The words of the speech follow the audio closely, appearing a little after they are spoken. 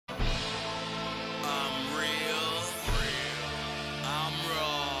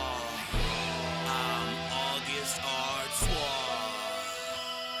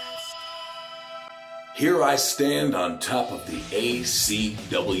Here I stand on top of the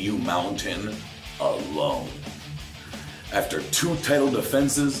ACW mountain alone. After 2 title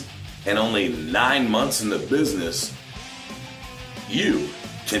defenses and only 9 months in the business, you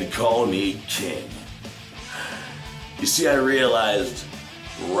can call me king. You see, I realized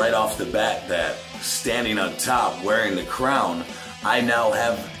right off the bat that standing on top, wearing the crown, I now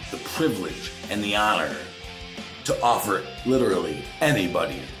have the privilege and the honor to offer literally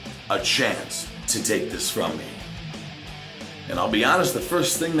anybody a chance to take this from me. And I'll be honest, the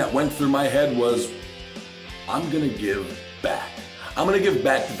first thing that went through my head was, I'm gonna give back. I'm gonna give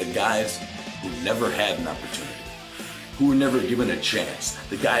back to the guys who never had an opportunity, who were never given a chance,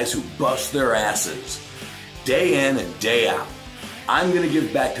 the guys who bust their asses day in and day out. I'm gonna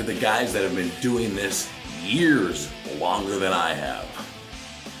give back to the guys that have been doing this years longer than I have.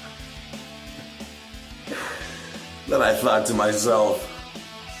 Then I thought to myself,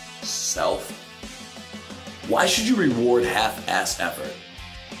 why should you reward half-ass effort?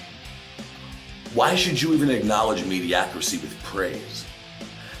 Why should you even acknowledge mediocrity with praise?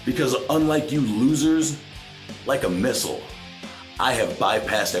 Because unlike you losers, like a missile, I have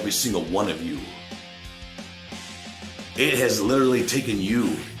bypassed every single one of you. It has literally taken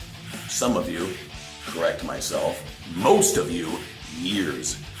you, some of you, correct myself, most of you,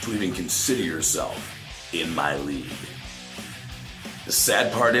 years to even consider yourself in my league. The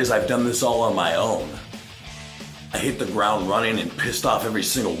sad part is I've done this all on my own. I hit the ground running and pissed off every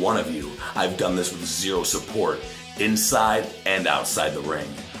single one of you. I've done this with zero support, inside and outside the ring.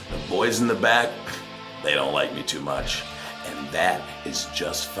 The boys in the back, they don't like me too much, and that is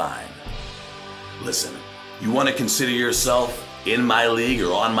just fine. Listen, you want to consider yourself in my league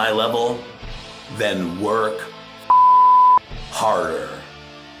or on my level? Then work harder.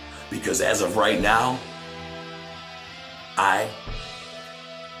 Because as of right now, I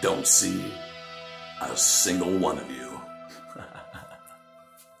don't see a single one of you.